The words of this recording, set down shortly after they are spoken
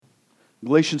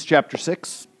Galatians chapter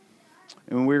 6.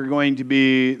 And we're going to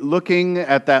be looking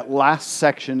at that last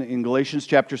section in Galatians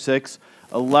chapter 6,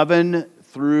 11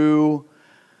 through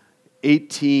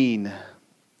 18.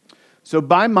 So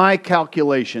by my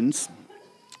calculations,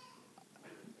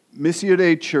 Missio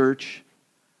Dei Church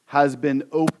has been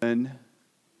open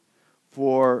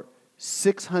for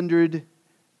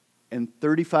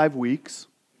 635 weeks,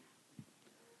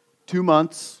 2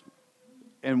 months,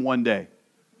 and 1 day.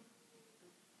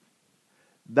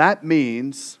 That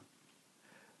means,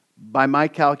 by my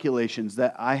calculations,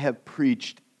 that I have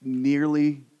preached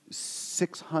nearly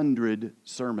 600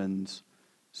 sermons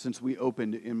since we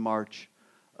opened in March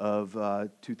of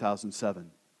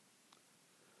 2007.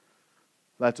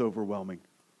 That's overwhelming.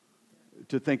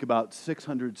 To think about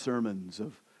 600 sermons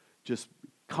of just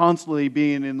constantly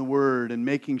being in the Word and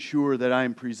making sure that I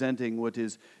am presenting what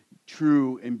is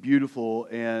true and beautiful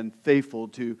and faithful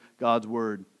to God's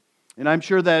Word. And I'm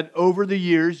sure that over the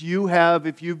years, you have,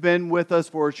 if you've been with us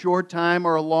for a short time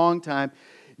or a long time,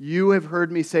 you have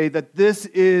heard me say that this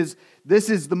is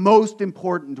the most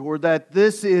important, or that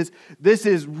this is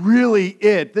really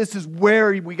it. This is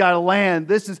where we got to land.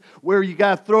 This is where you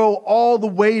got to throw all the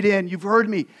weight in. You've heard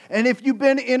me. And if you've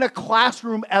been in a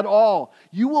classroom at all,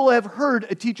 you will have heard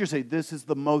a teacher say, this is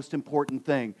the most important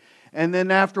thing. And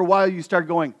then after a while, you start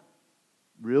going,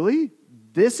 really?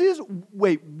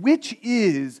 Which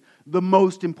is the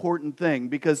most important thing?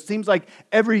 Because it seems like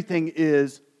everything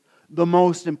is the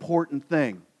most important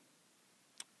thing.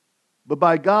 But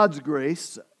by God's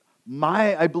grace,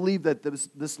 I believe that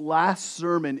this last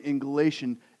sermon in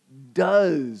Galatians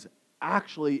does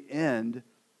actually end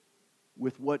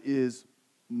with what is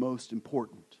most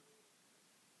important.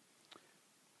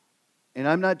 And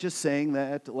I'm not just saying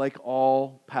that like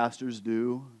all pastors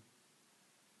do,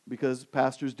 because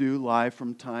pastors do lie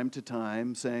from time to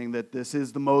time, saying that this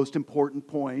is the most important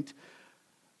point.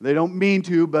 They don't mean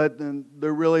to, but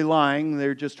they're really lying.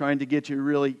 They're just trying to get you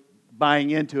really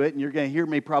buying into it, and you're going to hear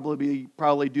me probably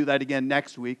do that again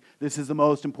next week. This is the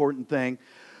most important thing.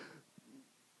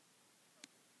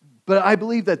 But I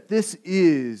believe that this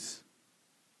is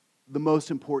the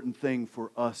most important thing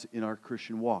for us in our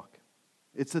Christian walk.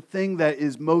 It's the thing that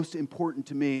is most important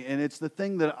to me, and it's the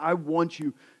thing that I want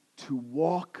you to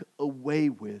walk away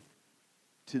with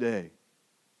today.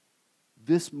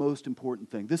 This most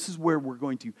important thing. This is where we're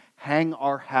going to hang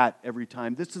our hat every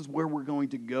time. This is where we're going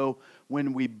to go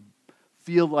when we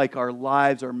feel like our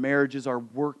lives, our marriages, our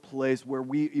workplace, where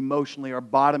we emotionally are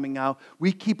bottoming out.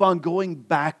 We keep on going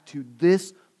back to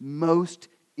this most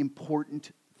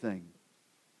important thing.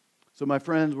 So my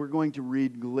friends, we're going to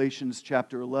read Galatians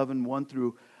chapter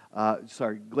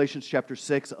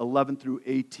 6, 11 through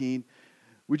 18.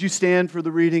 Would you stand for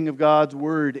the reading of God's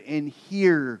Word and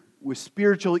hear with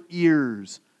spiritual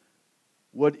ears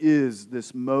what is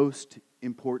this most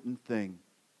important thing?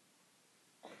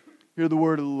 Hear the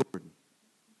word of the Lord.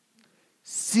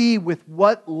 See with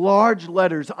what large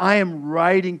letters I am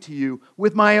writing to you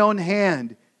with my own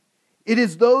hand. It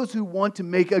is those who want to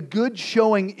make a good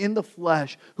showing in the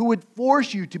flesh who would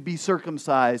force you to be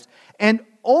circumcised, and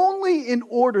only in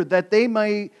order that they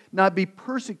may not be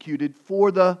persecuted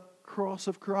for the cross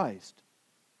of Christ.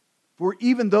 For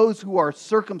even those who are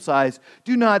circumcised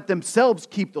do not themselves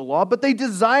keep the law, but they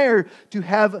desire to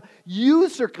have you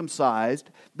circumcised,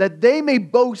 that they may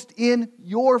boast in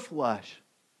your flesh.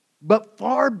 But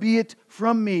far be it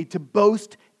from me to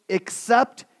boast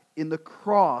except in the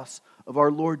cross of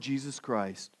our Lord Jesus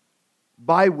Christ,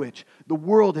 by which the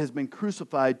world has been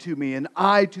crucified to me, and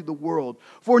I to the world.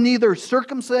 For neither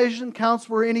circumcision counts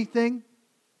for anything,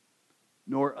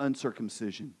 nor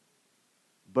uncircumcision,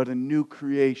 but a new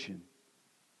creation.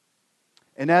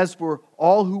 And as for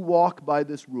all who walk by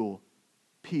this rule,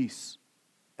 peace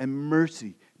and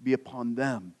mercy be upon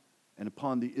them and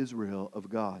upon the Israel of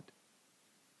God.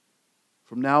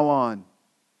 From now on,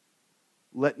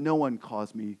 let no one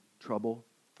cause me trouble,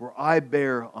 for I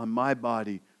bear on my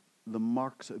body the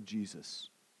marks of Jesus.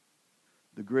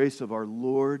 The grace of our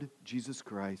Lord Jesus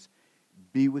Christ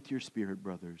be with your spirit,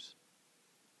 brothers.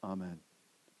 Amen.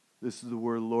 This is the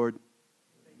word of the Lord.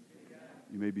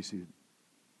 You may be seated.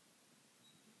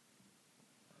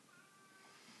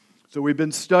 So we've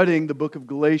been studying the book of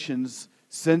Galatians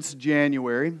since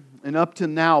January, and up to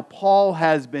now, Paul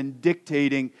has been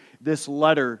dictating this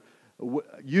letter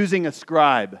using a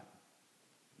scribe.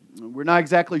 We're not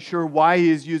exactly sure why he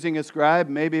is using a scribe.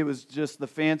 Maybe it was just the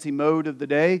fancy mode of the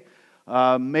day.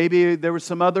 Maybe there were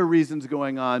some other reasons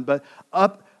going on. But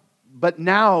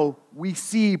now we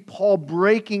see Paul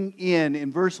breaking in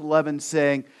verse 11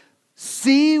 saying,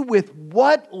 See with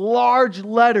what large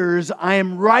letters I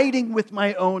am writing with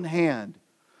my own hand.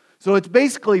 So it's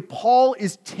basically Paul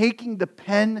is taking the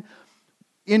pen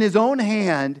in his own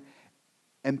hand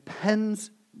and pens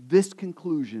this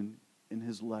conclusion in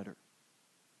his letter.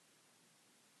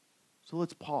 So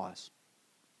let's pause.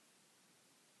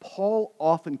 Paul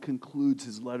often concludes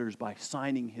his letters by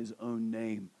signing his own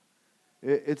name.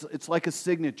 It's like a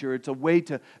signature. It's a way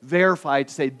to verify,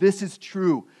 to say, this is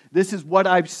true. This is what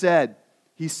I've said.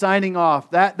 He's signing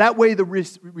off. That way the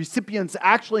recipients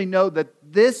actually know that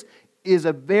this is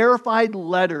a verified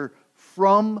letter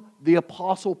from the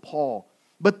Apostle Paul.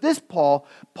 But this Paul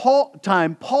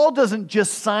doesn't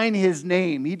just sign his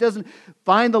name. He doesn't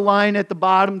find the line at the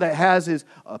bottom that has his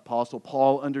Apostle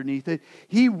Paul underneath it.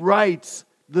 He writes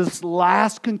this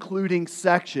last concluding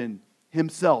section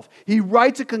himself. He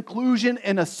writes a conclusion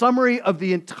and a summary of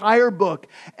the entire book.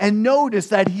 And notice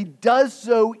that he does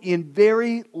so in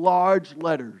very large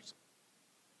letters.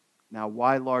 Now,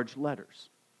 why large letters?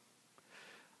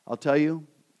 I'll tell you,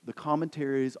 the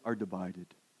commentaries are divided.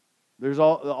 There's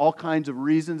all kinds of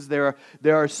reasons. There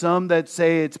are some that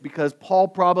say it's because Paul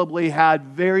probably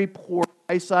had very poor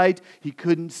eyesight. He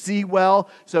couldn't see well.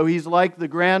 So he's like the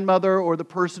grandmother or the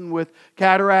person with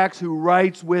cataracts who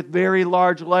writes with very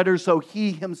large letters so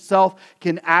he himself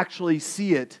can actually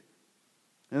see it.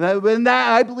 And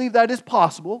I believe that is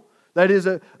possible. That is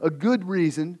a good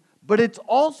reason. But it's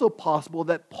also possible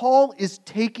that Paul is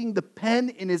taking the pen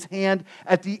in his hand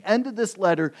at the end of this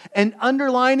letter and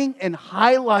underlining and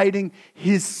highlighting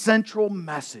his central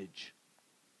message.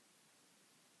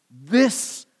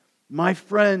 This, my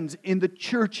friends in the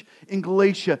church in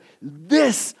Galatia,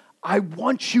 this I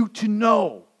want you to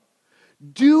know.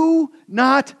 Do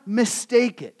not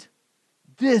mistake it.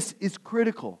 This is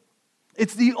critical.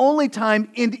 It's the only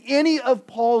time in any of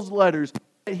Paul's letters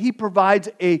that he provides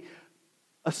a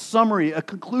summary, a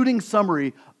concluding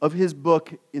summary of his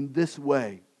book in this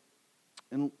way.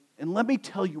 And let me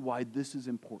tell you why this is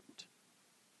important.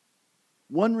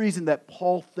 One reason that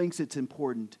Paul thinks it's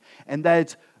important, and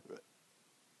that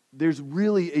there's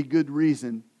really a good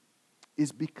reason,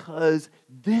 is because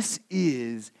this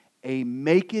is a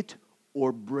make it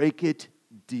or break it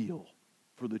deal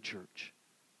for the church.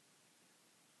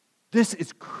 This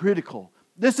is critical.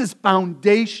 This is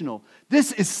foundational.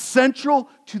 This is central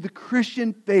to the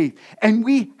Christian faith. And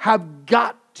we have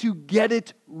got to get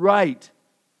it right.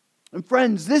 And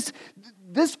friends,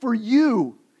 this for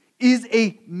you is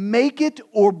a make it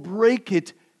or break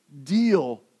it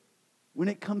deal when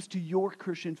it comes to your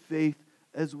Christian faith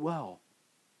as well.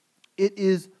 It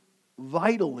is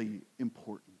vitally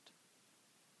important.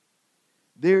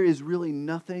 There is really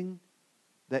nothing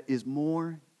that is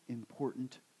more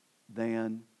important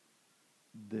than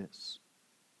this.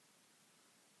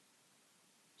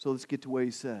 So let's get to what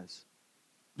he says.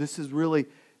 This is really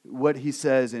what he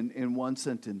says in one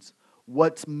sentence.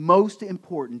 What's most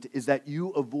important is that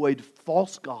you avoid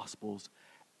false gospels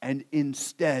and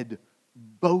instead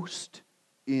boast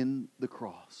in the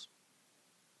cross.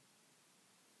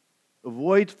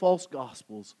 Avoid false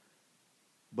gospels,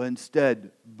 but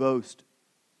instead boast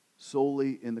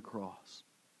solely in the cross.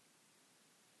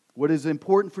 What is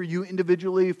important for you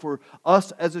individually, for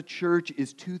us as a church,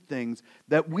 is two things.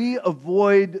 That we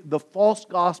avoid the false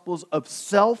gospels of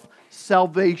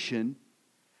self-salvation,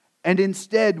 and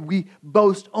instead we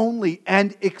boast only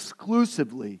and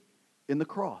exclusively in the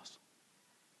cross.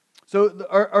 So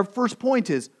our first point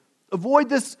is, avoid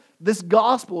this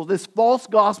gospel, this false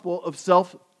gospel of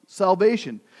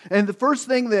self-salvation. And the first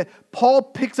thing that Paul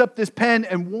picks up this pen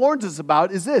and warns us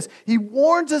about is this. He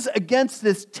warns us against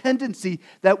this tendency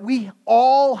that we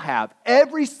all have,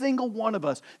 every single one of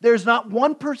us. There's not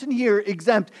one person here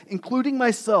exempt, including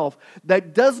myself,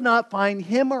 that does not find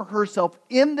him or herself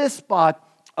in this spot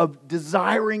of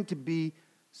desiring to be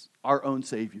our own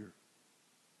Savior.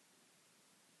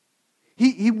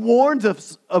 He warns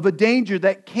us of a danger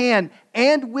that can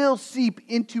and will seep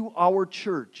into our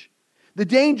church. The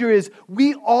danger is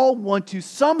we all want to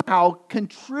somehow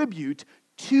contribute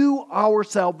to our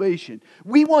salvation.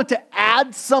 We want to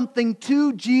add something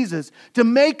to Jesus to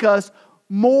make us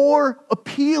more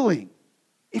appealing.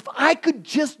 If I could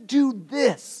just do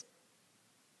this,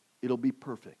 it'll be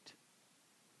perfect.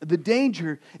 The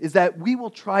danger is that we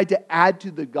will try to add to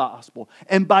the gospel.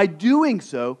 And by doing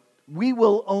so, we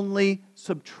will only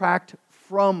subtract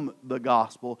from the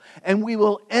gospel. And we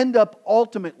will end up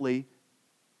ultimately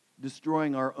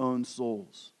destroying our own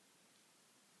souls.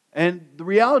 And the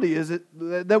reality is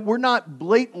that we're not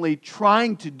blatantly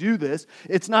trying to do this.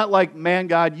 It's not like, man,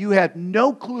 God, you have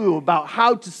no clue about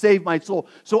how to save my soul,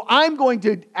 so I'm going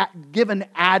to give an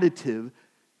additive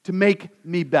to make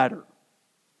me better.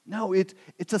 No,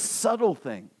 it's a subtle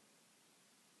thing.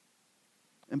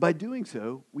 And by doing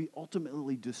so, we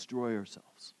ultimately destroy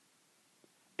ourselves.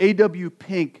 A.W.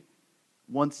 Pink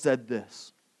once said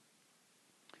this: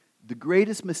 "The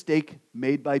greatest mistake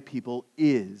made by people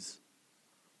is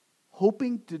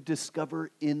hoping to discover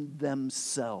in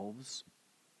themselves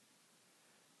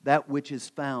that which is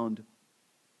found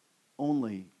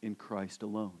only in Christ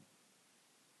alone."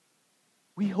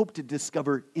 We hope to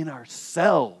discover in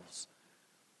ourselves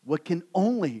what can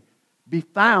only be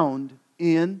found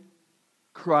in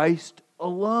Christ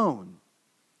alone.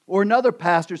 Or another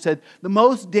pastor said, the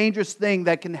most dangerous thing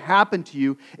that can happen to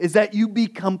you is that you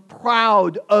become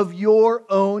proud of your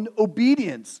own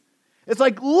obedience. It's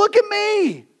like, look at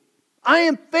me. I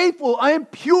am faithful. I am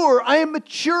pure. I am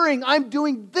maturing. I'm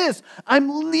doing this.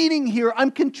 I'm leading here.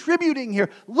 I'm contributing here.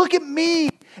 Look at me.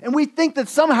 And we think that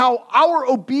somehow our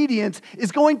obedience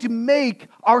is going to make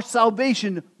our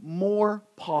salvation more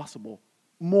possible,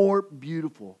 more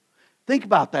beautiful. Think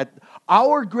about that.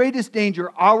 Our greatest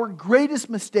danger, our greatest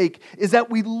mistake is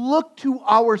that we look to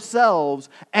ourselves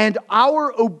and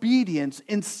our obedience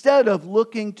instead of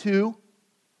looking to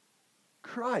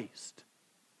Christ.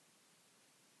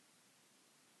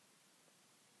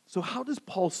 So how does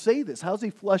Paul say this? How does he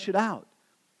flesh it out?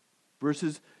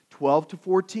 Verses 12 to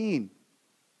 14.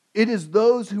 It is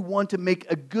those who want to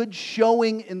make a good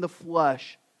showing in the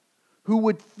flesh who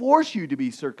would force you to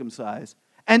be circumcised,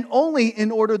 and only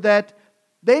in order that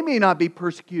they may not be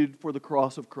persecuted for the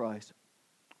cross of Christ.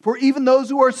 For even those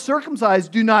who are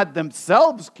circumcised do not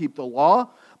themselves keep the law,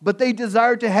 but they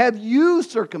desire to have you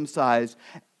circumcised,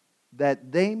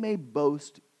 that they may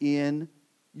boast in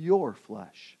your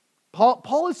flesh.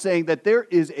 Paul is saying that there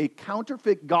is a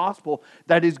counterfeit gospel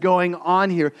that is going on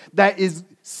here that is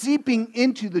seeping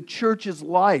into the church's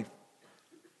life,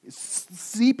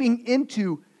 seeping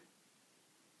into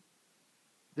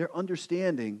their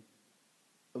understanding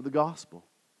of the gospel.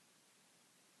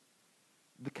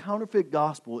 The counterfeit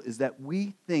gospel is that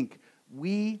we think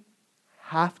we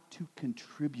have to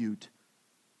contribute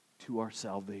to our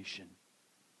salvation.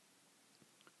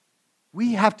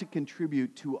 We have to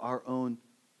contribute to our own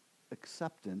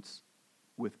acceptance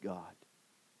with God.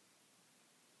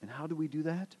 And how do we do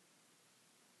that?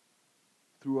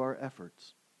 Through our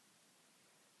efforts.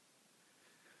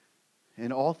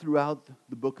 And all throughout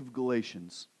the book of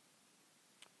Galatians,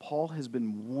 Paul has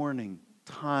been warning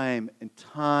time and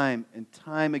time and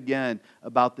time again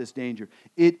about this danger.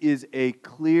 It is a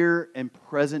clear and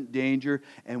present danger,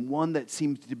 and one that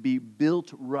seems to be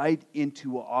built right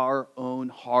into our own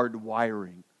hard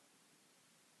wiring.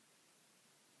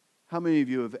 How many of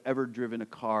you have ever driven a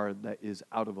car that is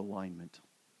out of alignment?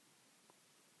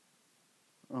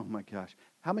 Oh my gosh.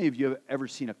 How many of you have ever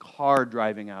seen a car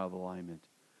driving out of alignment?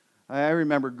 I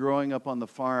remember growing up on the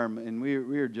farm, and we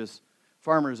were just,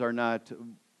 farmers are not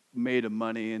made of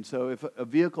money. And so if a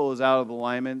vehicle is out of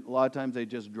alignment, a lot of times they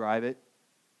just drive it.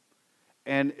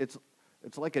 And it's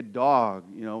like a dog,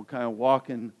 kind of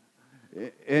walking,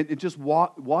 and just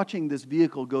watching this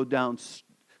vehicle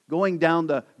going down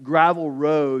the gravel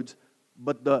roads,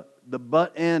 but the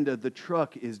butt end of the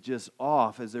truck is just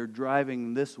off as they're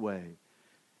driving this way.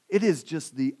 It is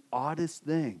just the oddest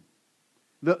thing.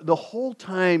 The whole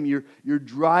time you're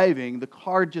driving, the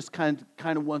car just kind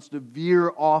of wants to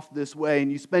veer off this way,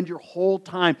 and you spend your whole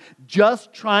time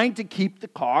just trying to keep the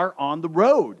car on the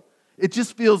road. It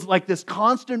just feels like this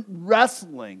constant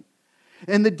wrestling.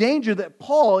 And the danger that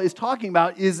Paul is talking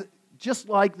about is just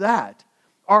like that.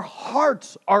 Our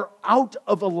hearts are out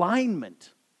of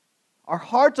alignment. Our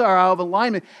hearts are out of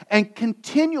alignment and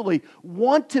continually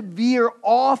want to veer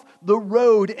off the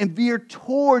road and veer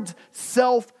towards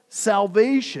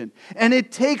self-salvation. And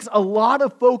it takes a lot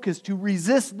of focus to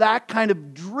resist that kind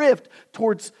of drift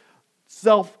towards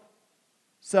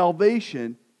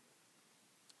self-salvation,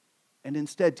 and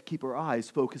instead to keep our eyes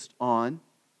focused on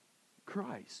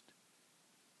Christ.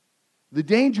 The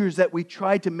danger is that we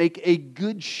try to make a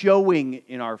good showing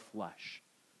in our flesh.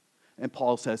 And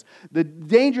Paul says, the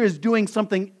danger is doing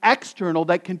something external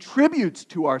that contributes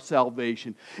to our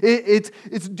salvation.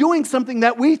 It's doing something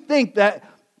that we think that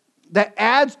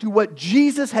adds to what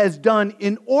Jesus has done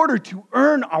in order to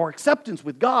earn our acceptance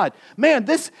with God. Man,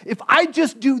 if I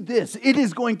just do this, it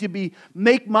is going to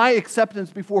make my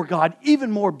acceptance before God even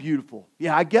more beautiful.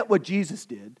 Yeah, I get what Jesus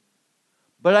did,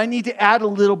 but I need to add a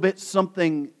little bit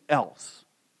something else.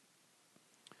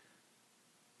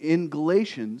 In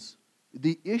Galatians,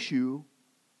 the issue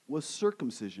was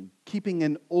circumcision, keeping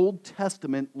an Old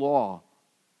Testament law.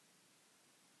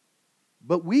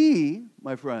 But we,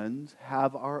 my friends,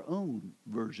 have our own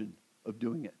version of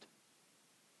doing it.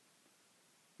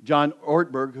 John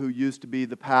Ortberg, who used to be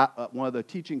one of the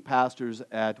teaching pastors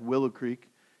at Willow Creek,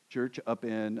 Church up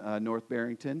in North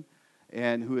Barrington,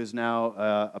 and who is now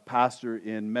a pastor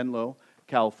in Menlo,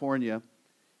 California.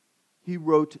 He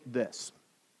wrote this: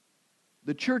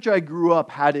 "The church I grew up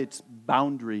had its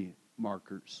boundary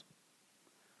markers.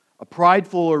 A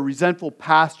prideful or resentful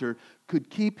pastor could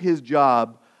keep his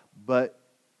job, but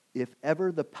if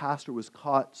ever the pastor was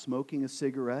caught smoking a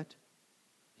cigarette,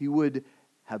 he would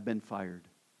have been fired.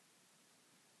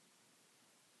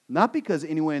 Not because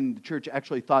anyone in the church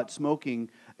actually thought smoking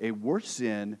a worse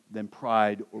sin than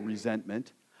pride or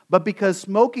resentment, but because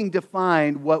smoking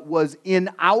defined what was in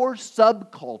our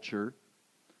subculture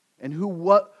and who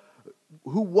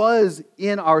was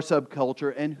in our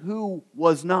subculture and who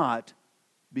was not,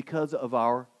 because of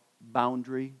our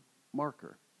boundary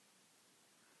marker.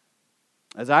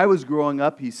 As I was growing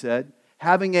up," he said,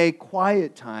 "having a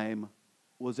quiet time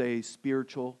was a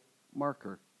spiritual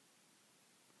marker,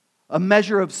 a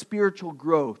measure of spiritual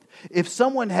growth. If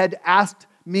someone had asked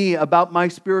me about my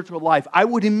spiritual life, I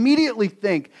would immediately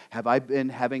think, have I been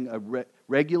having a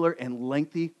regular and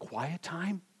lengthy quiet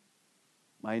time?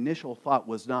 My initial thought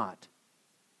was not,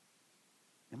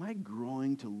 am I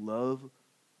growing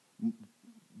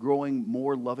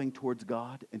more loving towards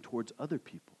God and towards other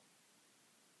people?"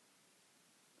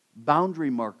 Boundary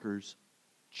markers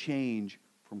change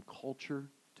from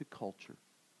culture to culture,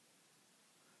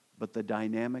 but the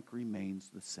dynamic remains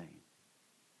the same.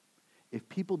 If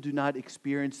people do not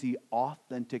experience the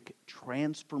authentic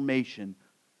transformation,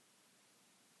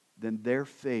 then their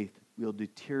faith will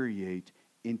deteriorate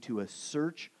into a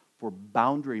search for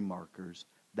boundary markers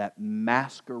that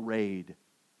masquerade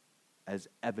as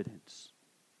evidence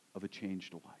of a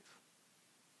changed life.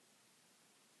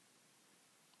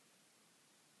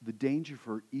 The danger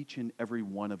for each and every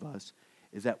one of us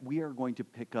is that we are going to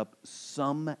pick up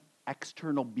some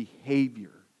external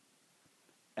behavior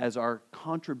as our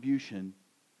contribution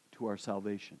to our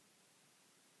salvation.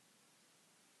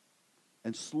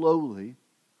 And slowly,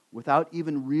 without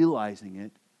even realizing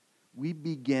it, we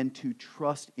begin to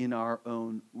trust in our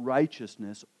own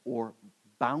righteousness or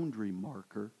boundary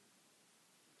marker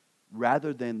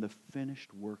rather than the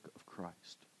finished work of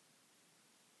Christ.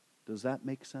 Does that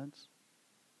make sense?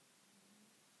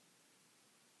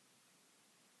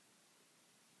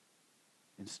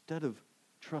 Instead of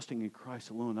trusting in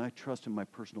Christ alone, I trust in my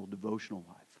personal devotional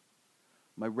life,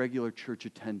 my regular church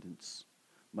attendance,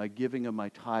 my giving of my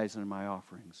tithes and my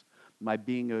offerings, my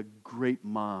being a great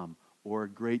mom or a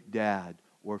great dad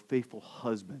or a faithful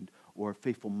husband or a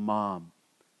faithful mom,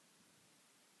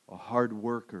 a hard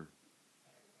worker.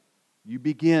 You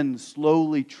begin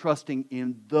slowly trusting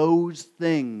in those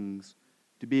things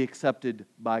to be accepted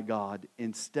by God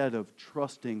instead of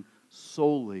trusting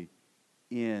solely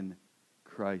in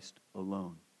Christ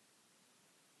alone.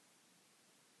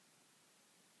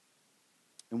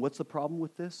 And what's the problem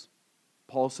with this?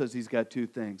 Paul says he's got two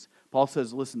things. Paul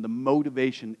says, listen, the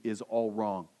motivation is all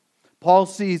wrong. Paul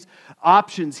sees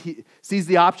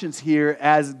the options here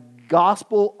as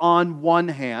gospel on one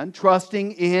hand,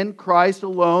 trusting in Christ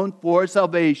alone for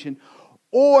salvation,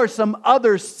 or some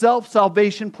other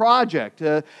self-salvation project.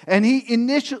 And he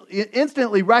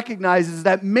instantly recognizes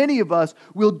that many of us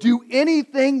will do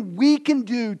anything we can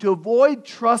do to avoid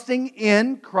trusting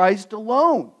in Christ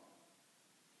alone.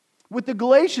 With the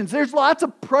Galatians, there's lots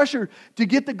of pressure to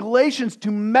get the Galatians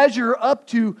to measure up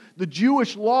to the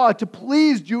Jewish law, to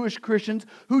please Jewish Christians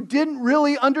who didn't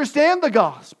really understand the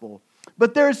gospel.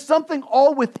 But there is something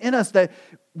all within us that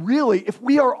really, if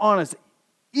we are honest,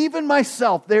 even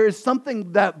myself, there is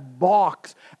something that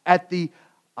balks at the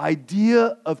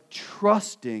idea of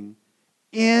trusting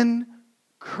in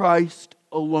Christ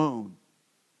alone.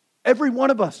 Every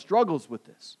one of us struggles with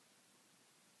this.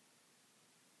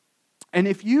 And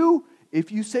if you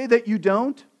say that you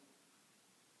don't,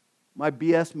 my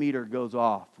BS meter goes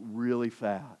off really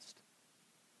fast.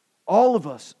 All of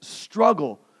us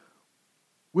struggle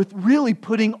with really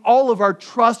putting all of our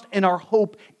trust and our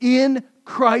hope in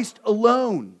Christ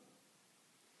alone.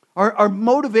 Our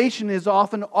motivation is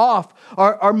often off.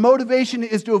 Our motivation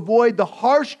is to avoid the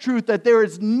harsh truth that there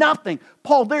is nothing,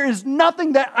 Paul, there is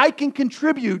nothing that I can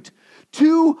contribute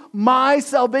to my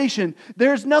salvation.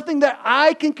 There's nothing that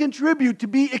I can contribute to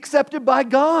be accepted by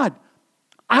God.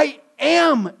 I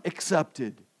am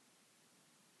accepted.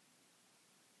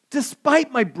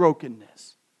 Despite my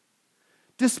brokenness,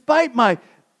 despite my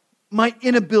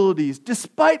inabilities,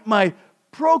 despite my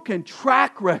broken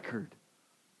track record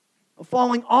of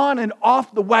falling on and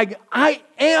off the wagon, I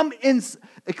am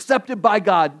accepted by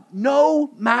God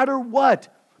no matter what.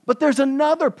 But there's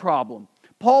another problem.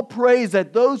 Paul prays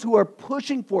that those who are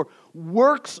pushing for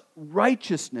works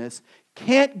righteousness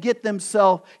can't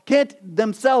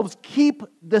themselves keep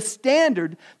the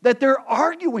standard that they're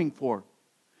arguing for.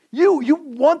 You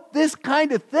want this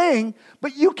kind of thing,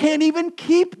 but you can't even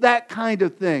keep that kind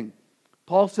of thing.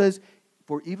 Paul says,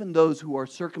 for even those who are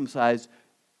circumcised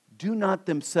do not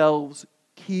themselves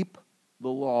keep the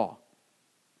law.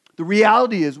 The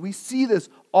reality is, we see this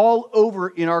all over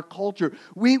in our culture.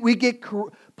 We get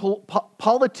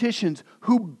politicians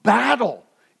who battle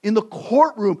in the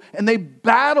courtroom, and they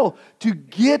battle to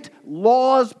get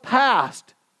laws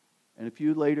passed. And a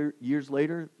few years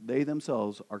later, they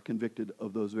themselves are convicted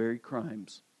of those very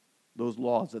crimes, those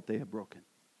laws that they have broken.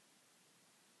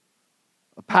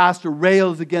 A pastor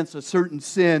rails against a certain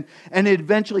sin, and it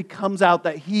eventually comes out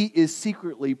that he is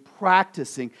secretly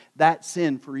practicing that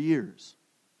sin for years.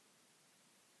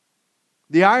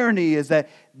 The irony is that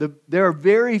there are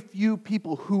very few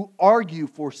people who argue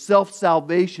for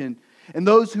self-salvation, and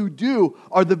those who do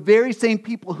are the very same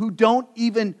people who don't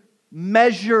even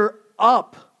measure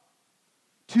up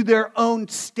to their own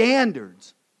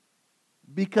standards.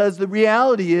 Because the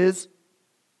reality is,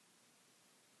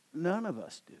 none of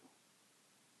us do.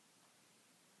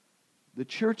 The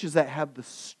churches that have the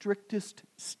strictest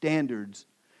standards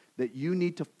that you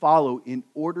need to follow in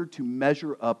order to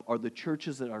measure up are the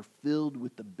churches that are filled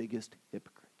with the biggest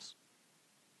hypocrites.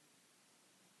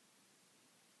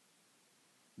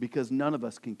 Because none of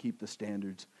us can keep the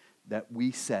standards that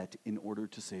we set in order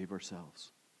to save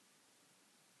ourselves.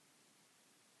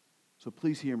 So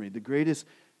please hear me. The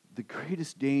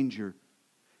greatest danger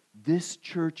this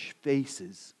church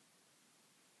faces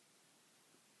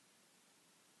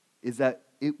is that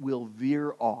it will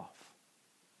veer off.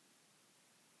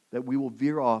 That we will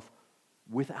veer off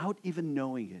without even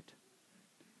knowing it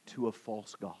to a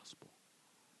false gospel.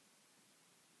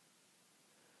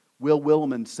 Will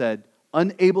Willimon said,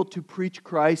 unable to preach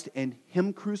Christ and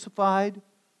Him crucified,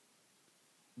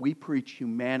 we preach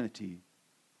humanity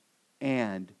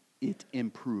and it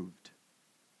improved.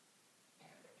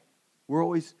 We're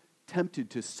always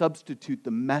tempted to substitute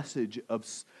the message of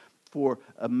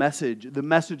the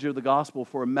message of the gospel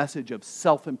for a message of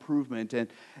self-improvement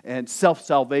and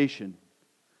self-salvation.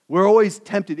 We're always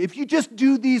tempted. If you just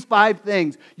do these 5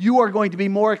 things, you are going to be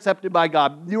more accepted by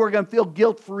God. You are going to feel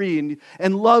guilt-free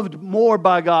and loved more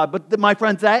by God. But my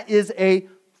friends, that is a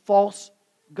false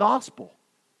gospel.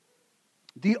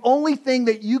 The only thing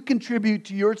that you contribute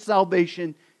to your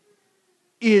salvation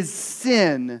is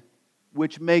sin,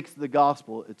 which makes the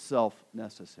gospel itself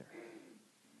necessary.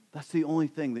 That's the only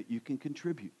thing that you can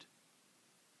contribute.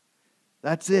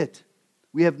 That's it.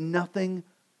 We have nothing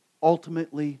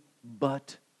ultimately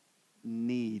but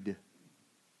need.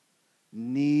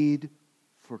 Need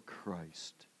for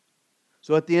Christ.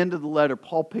 So at the end of the letter,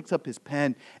 Paul picks up his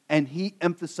pen and he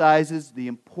emphasizes the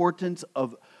importance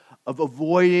of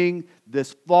avoiding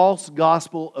this false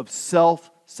gospel of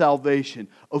self-salvation.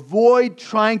 Avoid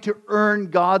trying to earn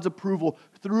God's approval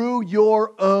through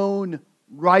your own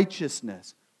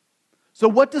righteousness. So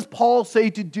what does Paul say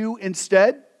to do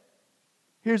instead?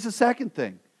 Here's the second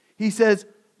thing. He says,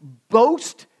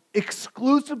 boast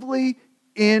exclusively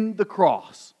in the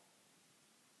cross.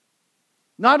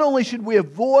 Not only should we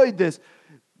avoid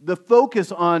the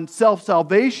focus on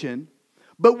self-salvation,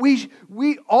 but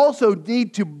we also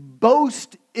need to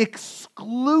boast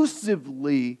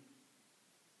exclusively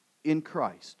in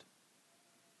Christ.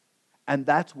 And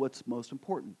that's what's most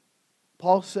important.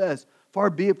 Paul says, far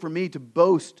be it from me to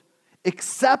boast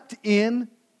except in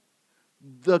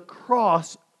the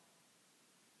cross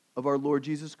of our Lord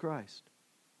Jesus Christ.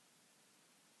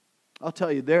 I'll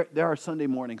tell you, there are Sunday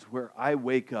mornings where I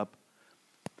wake up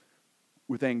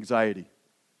with anxiety.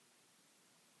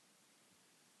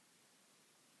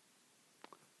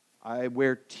 I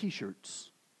wear t-shirts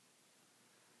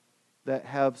that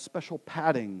have special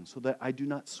padding so that I do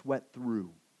not sweat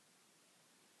through.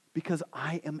 Because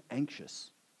I am anxious.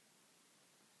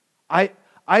 I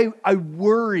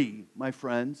worry, my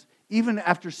friends, even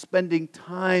after spending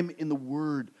time in the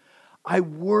Word, I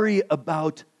worry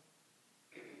about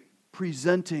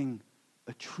presenting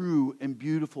a true and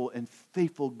beautiful and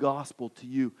faithful gospel to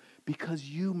you because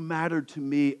you mattered to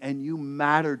me and you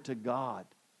mattered to God.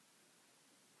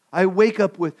 I wake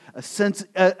up with a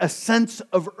sense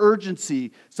of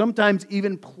urgency, sometimes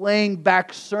even playing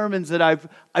back sermons that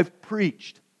I've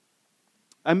preached.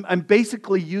 I'm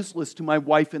basically useless to my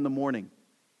wife in the morning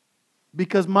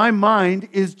because my mind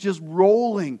is just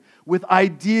rolling with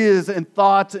ideas and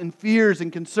thoughts and fears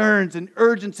and concerns and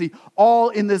urgency all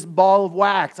in this ball of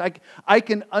wax. I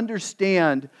can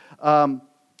understand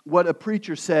what a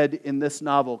preacher said in this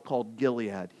novel called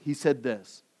Gilead. He said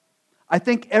this, I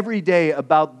think every day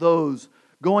about those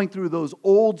going through those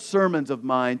old sermons of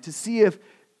mine to see if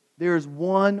there's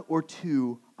one or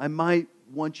two I might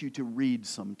want you to read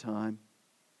sometime.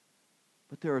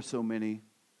 But there are so many,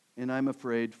 and I'm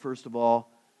afraid, first of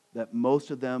all, that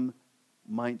most of them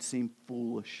might seem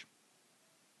foolish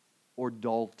or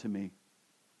dull to me.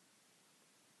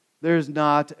 There's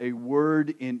not a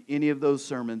word in any of those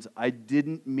sermons I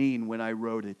didn't mean when I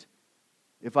wrote it.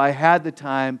 If I had the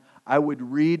time, I would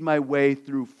read my way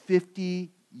through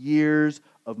 50 years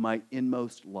of my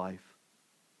inmost life.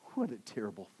 What a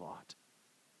terrible thought.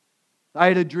 I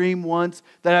had a dream once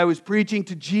that I was preaching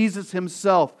to Jesus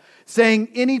himself, saying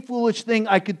any foolish thing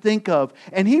I could think of.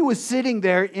 And he was sitting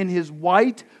there in his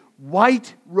white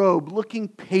robe, looking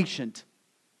patient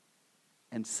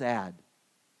and sad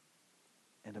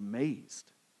and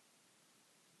amazed.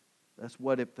 That's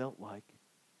what it felt like.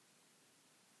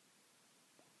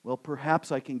 Well,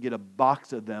 perhaps I can get a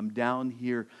box of them down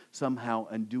here somehow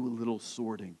and do a little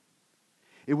sorting.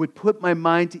 It would put my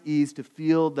mind to ease to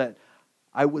feel that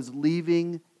I was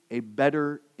leaving a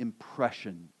better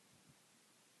impression.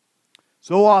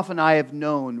 So often I have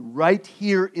known right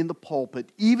here in the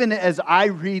pulpit, even as I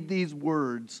read these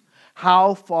words,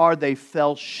 how far they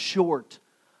fell short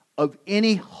of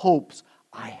any hopes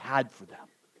I had for them.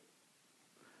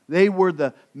 They were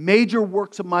the major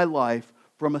works of my life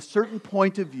from a certain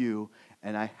point of view,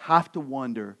 and I have to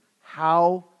wonder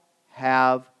how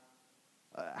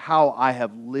I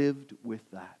have lived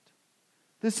with that.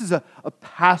 This is a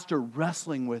pastor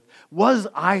wrestling with, was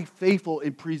I faithful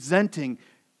in presenting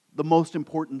the most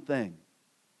important thing?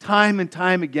 Time and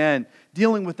time again,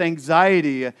 dealing with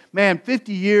anxiety.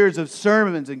 50 years of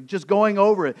sermons and just going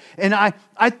over it. And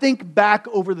I think back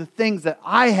over the things that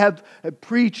I have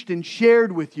preached and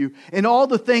shared with you, and all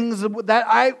the things that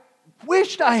I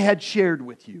wished I had shared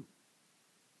with you.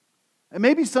 And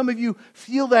maybe some of you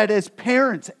feel that as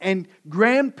parents and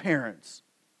grandparents.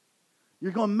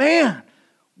 You're going, man,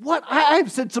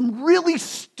 I've said some really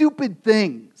stupid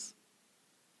things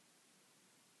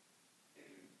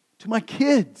to my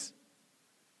kids,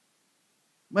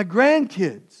 my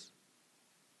grandkids.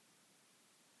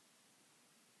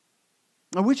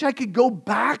 I wish I could go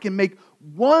back and make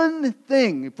one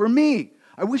thing, for me,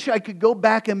 I wish I could go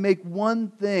back and make one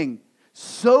thing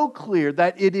so clear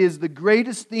that it is the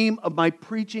greatest theme of my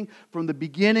preaching from the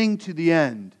beginning to the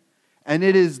end. And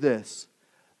it is this,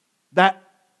 that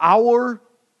our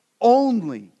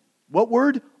only, what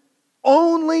word?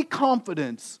 Only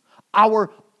confidence,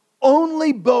 our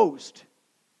only boast,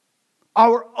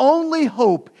 our only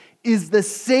hope is the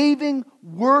saving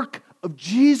work of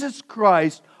Jesus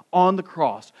Christ on the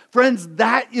cross. Friends,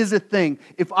 that is a thing.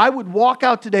 If I would walk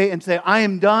out today and say, I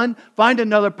am done, find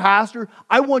another pastor,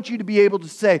 I want you to be able to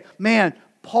say, man,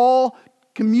 Paul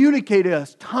communicated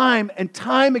us time and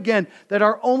time again that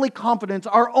our only confidence,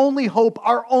 our only hope,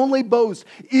 our only boast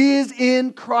is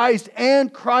in Christ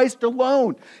and Christ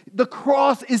alone. The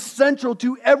cross is central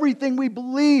to everything we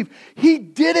believe. He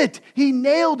did it. He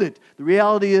nailed it. The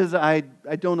reality is I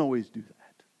don't always do that.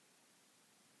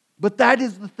 But that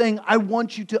is the thing I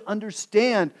want you to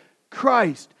understand.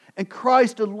 Christ and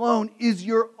Christ alone is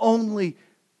your only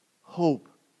hope.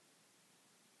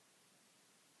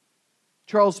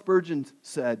 Charles Spurgeon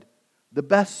said, the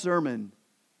best sermon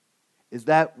is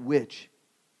that which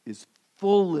is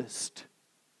fullest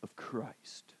of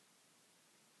Christ.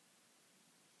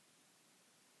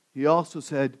 He also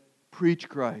said, preach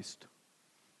Christ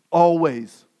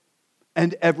always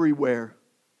and everywhere.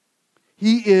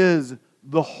 He is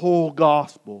the whole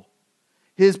gospel.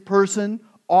 His person,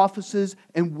 offices,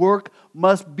 and work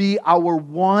must be our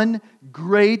one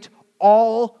great,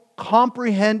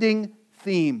 all-comprehending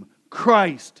theme.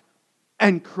 Christ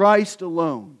and Christ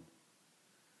alone.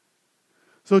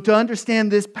 So to understand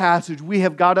this passage, we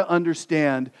have got to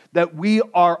understand that we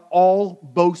are all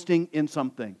boasting in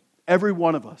something. Every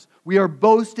one of us. We are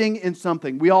boasting in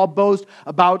something. We all boast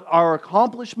about our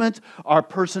accomplishments, our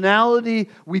personality.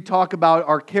 We talk about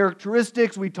our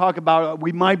characteristics. We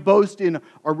might boast in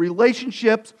our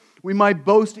relationships. We might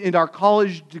boast in our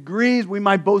college degrees. We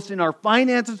might boast in our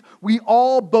finances. We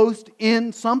all boast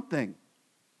in something.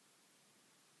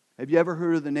 Have you ever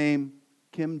heard of the name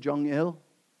Kim Jong-il?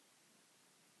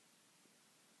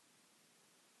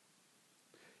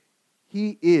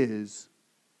 He is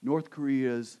North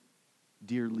Korea's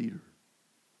dear leader.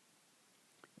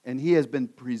 And he has been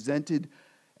presented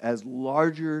as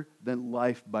larger than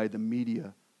life by the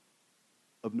media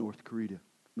of North Korea.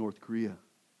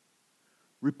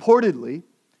 Reportedly,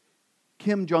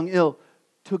 Kim Jong-il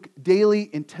took daily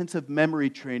intensive memory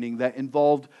training that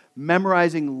involved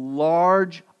memorizing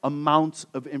large amounts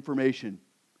of information.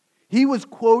 He was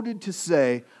quoted to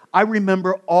say, "I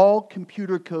remember all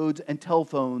computer codes and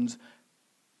telephones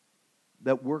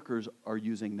that workers are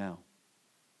using now."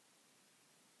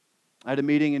 At a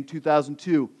meeting in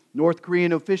 2002, North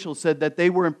Korean officials said that they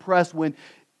were impressed when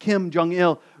Kim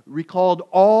Jong-il recalled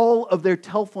all of their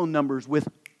telephone numbers with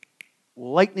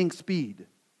lightning speed.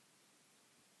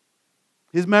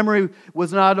 His memory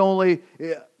was not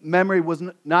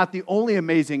the only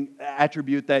amazing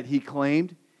attribute that he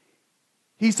claimed.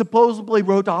 He supposedly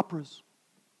wrote operas,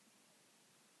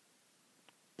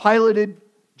 piloted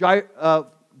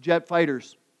jet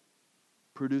fighters,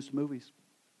 produced movies.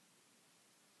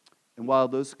 And while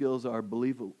those skills are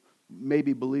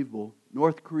maybe believable,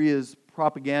 North Korea's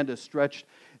propaganda stretched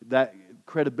that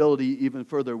credibility even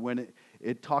further when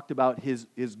it talked about his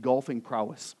golfing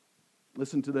prowess.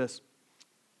 Listen to this.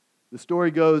 The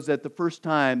story goes that the first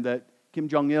time that Kim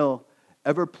Jong-il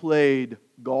ever played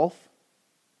golf,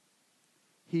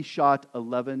 he shot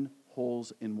 11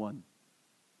 holes in one.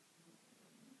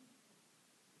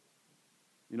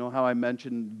 You know how I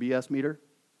mentioned BS meter?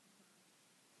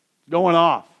 It's going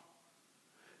off.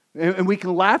 And we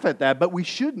can laugh at that, but we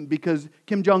shouldn't, because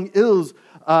Kim Jong-il's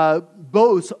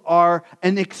boasts are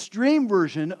an extreme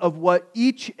version of what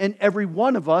each and every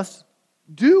one of us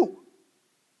do.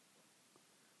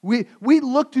 We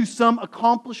look to some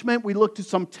accomplishment, we look to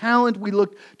some talent, we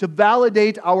look to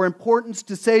validate our importance,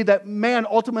 to say that, man,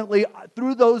 ultimately,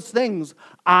 through those things,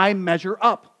 I measure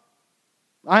up.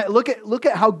 Look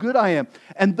at how good I am.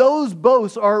 And those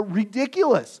boasts are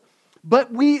ridiculous.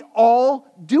 But we all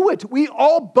do it. We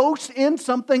all boast in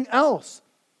something else.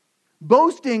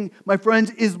 Boasting, my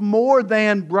friends, is more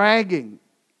than bragging.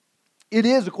 It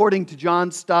is, according to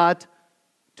John Stott,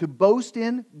 to boast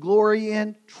in, glory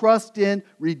in, trust in,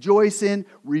 rejoice in,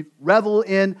 revel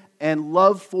in, and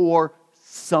love for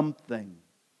something.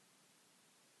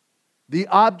 The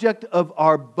object of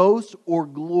our boast or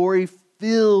glory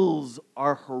fills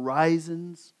our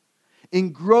horizons,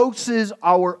 engrosses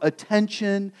our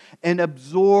attention, and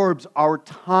absorbs our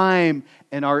time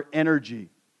and our energy.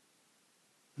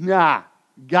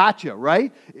 Gotcha,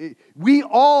 right? We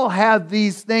all have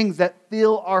these things that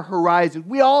fill our horizon.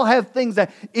 We all have things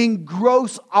that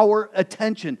engross our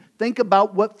attention. Think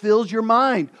about what fills your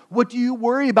mind. What do you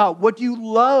worry about? What do you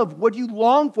love? What do you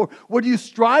long for? What do you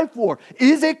strive for?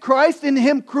 Is it Christ and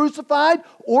Him crucified,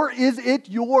 or is it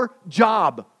your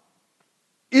job?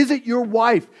 Is it your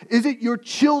wife? Is it your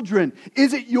children?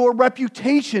 Is it your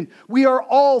reputation? We are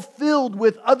all filled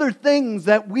with other things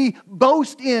that we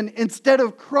boast in instead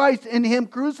of Christ and Him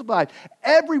crucified.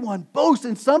 Everyone boasts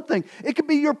in something. It could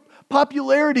be your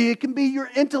popularity. It can be your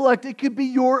intellect. It could be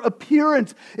your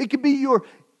appearance. It could be your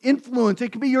influence.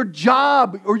 It could be your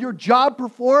job or your job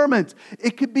performance.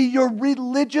 It could be your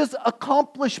religious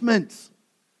accomplishments.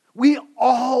 We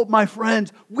all, my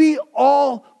friends, we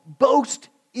all boast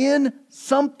in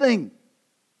something.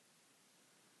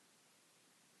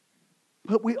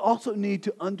 But we also need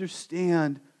to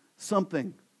understand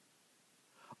something.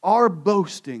 Our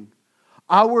boasting,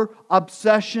 our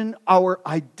obsession, our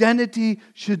identity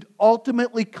should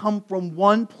ultimately come from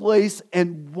one place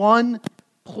and one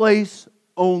place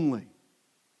only.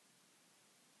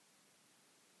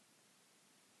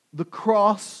 The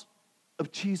cross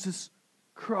of Jesus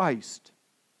Christ.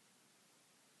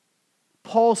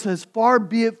 Paul says, "Far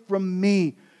be it from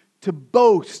me to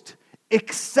boast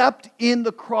except in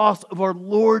the cross of our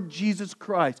Lord Jesus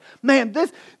Christ." Man,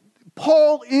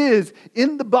 Paul is,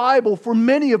 in the Bible, for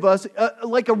many of us,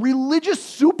 like a religious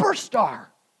superstar.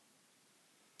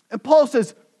 And Paul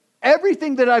says,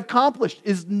 everything that I've accomplished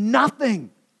is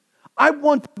nothing. I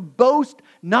want to boast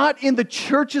not in the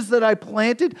churches that I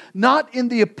planted, not in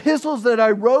the epistles that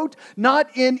I wrote,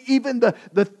 not in even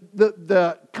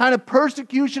the kind of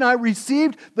persecution I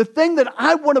received. The thing that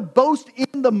I want to boast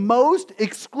in the most,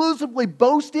 exclusively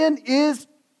boast in, is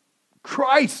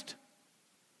Christ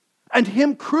and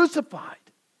Him crucified.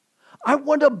 I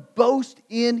want to boast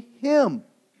in Him.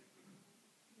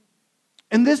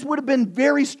 And this would have been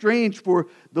very strange for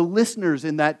the listeners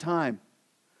in that time.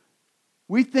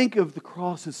 We think of the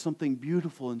cross as something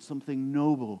beautiful and something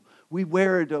noble. We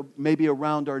wear it maybe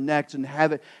around our necks and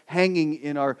have it hanging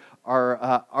in our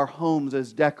homes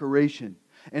as decoration.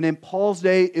 And in Paul's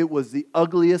day, it was the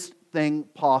ugliest thing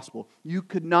possible. You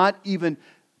could not even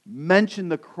mention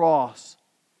the cross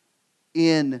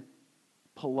in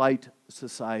polite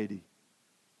society.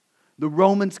 The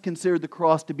Romans considered the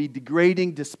cross to be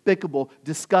degrading, despicable,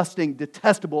 disgusting,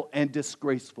 detestable, and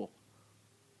disgraceful.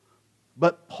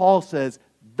 But Paul says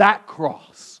that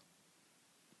cross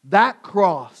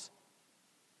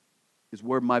is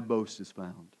where my boast is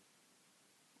found.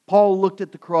 Paul looked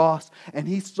at the cross and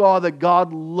he saw that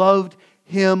God loved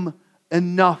him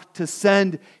enough to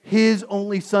send His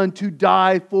only Son to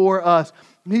die for us.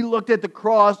 He looked at the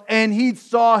cross and he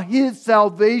saw His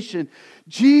salvation.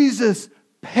 Jesus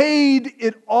paid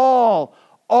it all.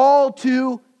 All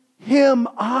to Him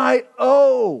I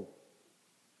owe.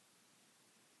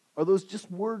 Are those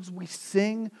just words we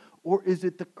sing, or is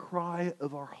it the cry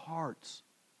of our hearts?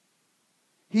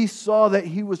 He saw that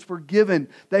he was forgiven,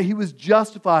 that he was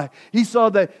justified. He saw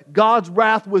that God's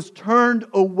wrath was turned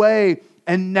away,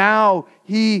 and now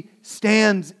he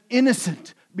stands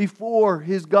innocent before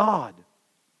his God.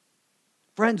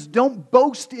 Friends, don't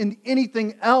boast in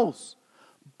anything else.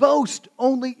 Boast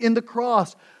only in the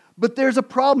cross. But there's a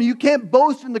problem. You can't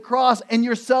boast in the cross and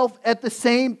yourself at the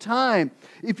same time.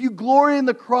 If you glory in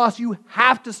the cross, you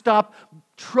have to stop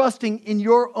trusting in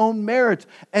your own merits,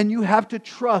 and you have to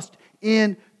trust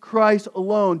in Christ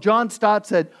alone. John Stott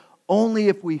said, only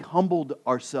if we humbled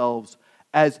ourselves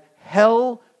as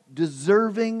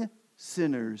hell-deserving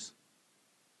sinners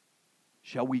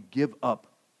shall we give up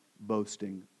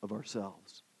boasting of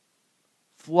ourselves.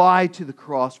 Fly to the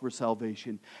cross for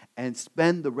salvation and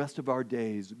spend the rest of our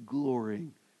days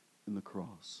glorying in the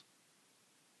cross.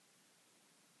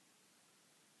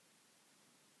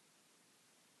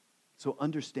 So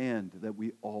understand that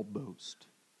we all boast.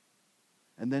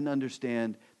 And then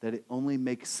understand that it only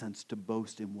makes sense to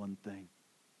boast in one thing: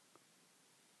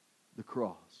 the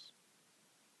cross.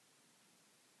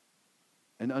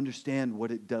 And understand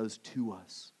what it does to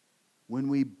us. When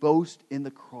we boast in the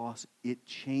cross, it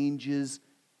changes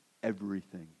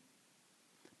everything.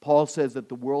 Paul says that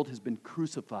the world has been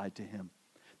crucified to him,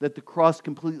 that the cross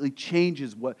completely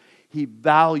changes what he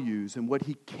values and what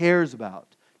he cares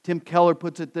about. Tim Keller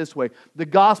puts it this way: the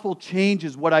gospel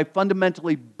changes what I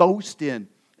fundamentally boast in.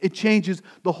 It changes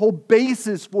the whole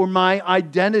basis for my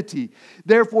identity.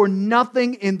 Therefore,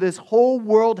 nothing in this whole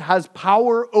world has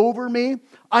power over me.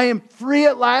 I am free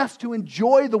at last to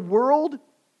enjoy the world,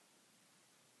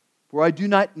 for I do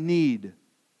not need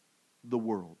the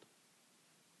world.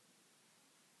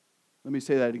 Let me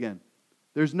say that again.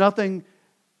 There's nothing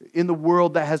in the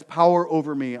world that has power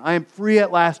over me. I am free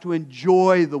at last to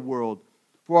enjoy the world,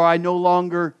 for I no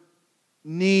longer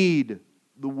need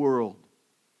the world.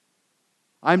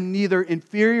 I'm neither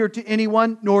inferior to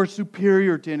anyone nor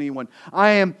superior to anyone. I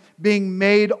am being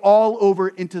made all over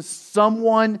into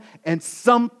someone and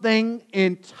something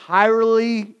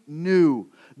entirely new.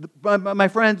 My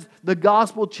friends, the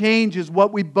gospel changes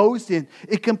what we boast in.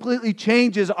 It completely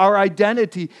changes our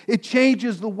identity. It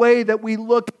changes the way that we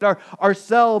look at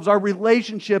ourselves, our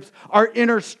relationships, our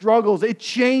inner struggles. It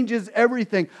changes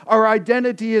everything. Our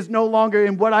identity is no longer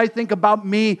in what I think about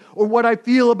me or what I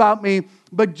feel about me.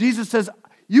 But Jesus says,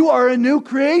 you are a new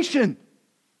creation.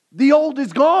 The old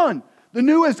is gone. The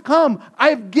new has come. I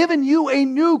have given you a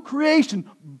new creation.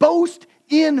 Boast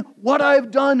in what I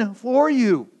have done for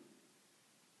you.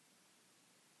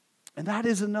 And that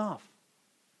is enough.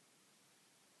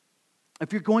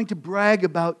 If you're going to brag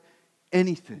about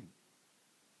anything,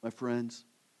 my friends,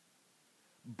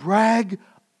 brag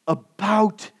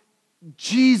about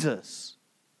Jesus.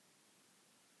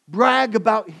 Brag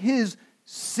about His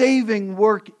saving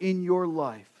work in your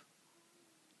life.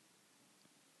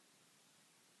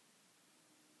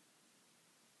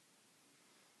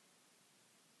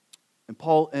 And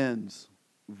Paul ends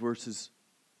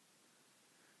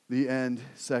the end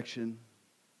section,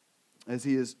 as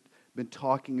he has been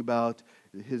talking about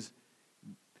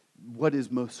what is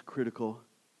most critical.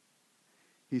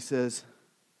 He says,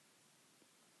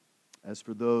 as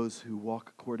for those who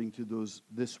walk according to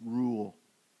this rule,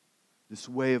 this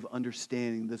way of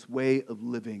understanding, this way of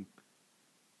living,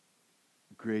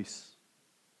 grace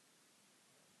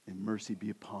and mercy be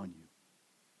upon you.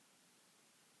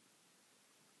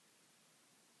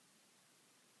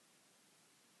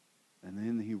 And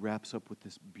then he wraps up with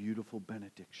this beautiful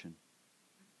benediction.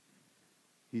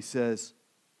 He says,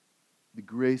 the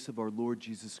grace of our Lord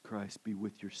Jesus Christ be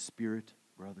with your spirit,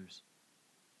 brothers.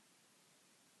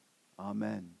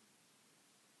 Amen.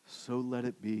 So let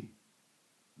it be.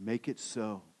 Make it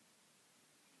so.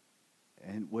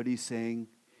 And what he's saying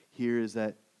here is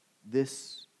that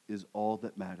this is all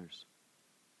that matters.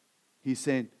 He's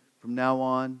saying, from now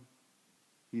on,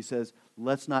 he says,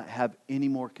 let's not have any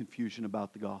more confusion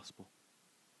about the gospel.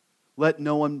 Let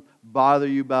no one bother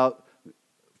you about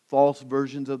false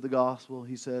versions of the gospel,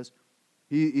 he says.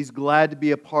 He's glad to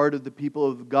be a part of the people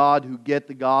of God who get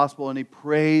the gospel, and he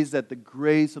prays that the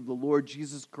grace of the Lord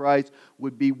Jesus Christ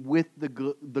would be with the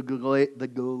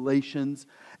Galatians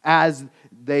as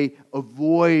they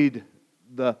avoid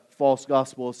the false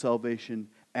gospel of salvation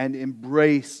and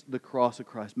embrace the cross of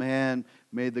Christ. Man,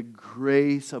 may the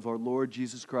grace of our Lord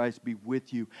Jesus Christ be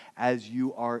with you as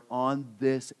you are on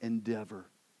this endeavor.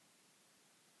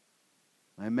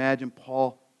 I imagine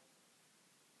Paul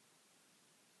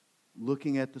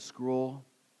looking at the scroll,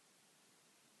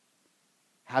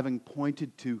 having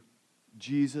pointed to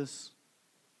Jesus.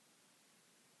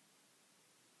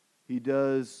 He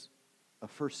does a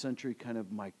first century kind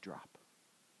of mic drop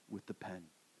with the pen.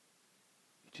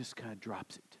 He just kind of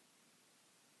drops it.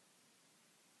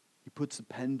 He puts the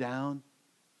pen down.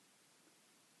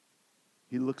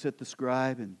 He looks at the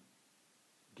scribe and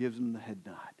gives him the head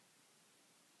nod.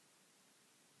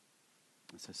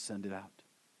 And says, send it out.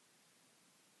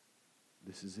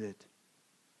 This is it.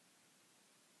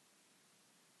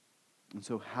 And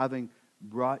so, having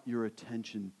brought your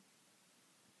attention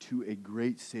to a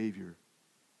great Savior,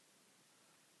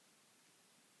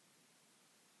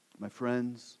 my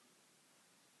friends,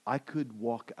 I could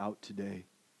walk out today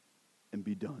and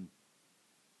be done.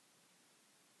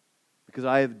 Because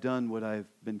I have done what I've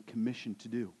been commissioned to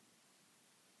do.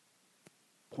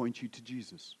 Point you to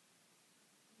Jesus.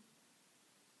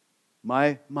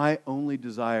 My only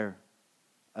desire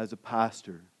as a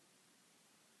pastor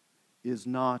is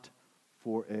not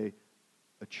for a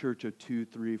church of 2,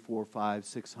 3, 4, 5,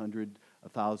 600,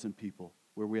 1,000 people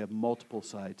where we have multiple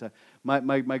sites.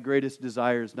 My greatest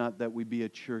desire is not that we be a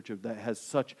church that has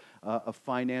such a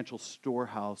financial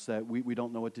storehouse that we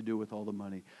don't know what to do with all the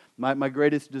money. My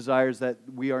greatest desire is that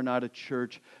we are not a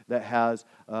church that has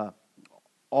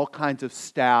all kinds of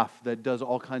staff that does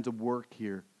all kinds of work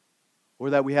here, or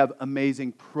that we have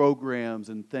amazing programs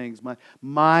and things.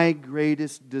 My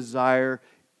greatest desire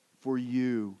for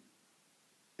you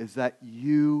is that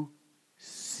you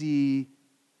see,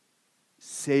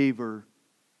 savor,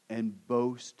 and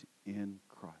boast in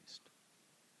Christ.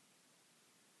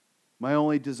 My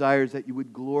only desire is that you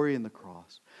would glory in the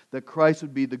cross, that Christ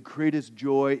would be the greatest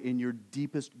joy in your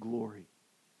deepest glory.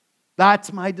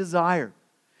 That's my desire.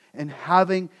 And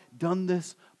having done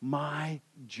this, my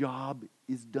job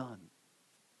is done.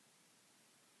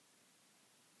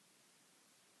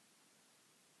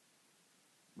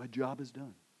 My job is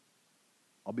done.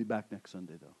 I'll be back next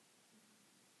Sunday, though.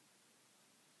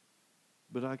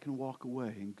 But I can walk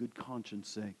away in good conscience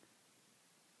saying,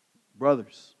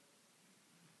 brothers,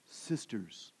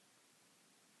 sisters,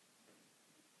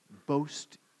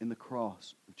 boast in the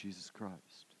cross of Jesus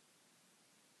Christ.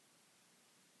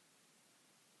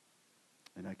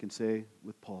 And I can say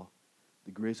with Paul,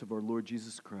 the grace of our Lord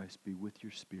Jesus Christ be with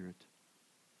your spirit,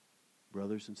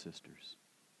 brothers and sisters.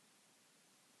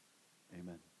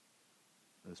 Amen.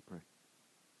 Let us pray.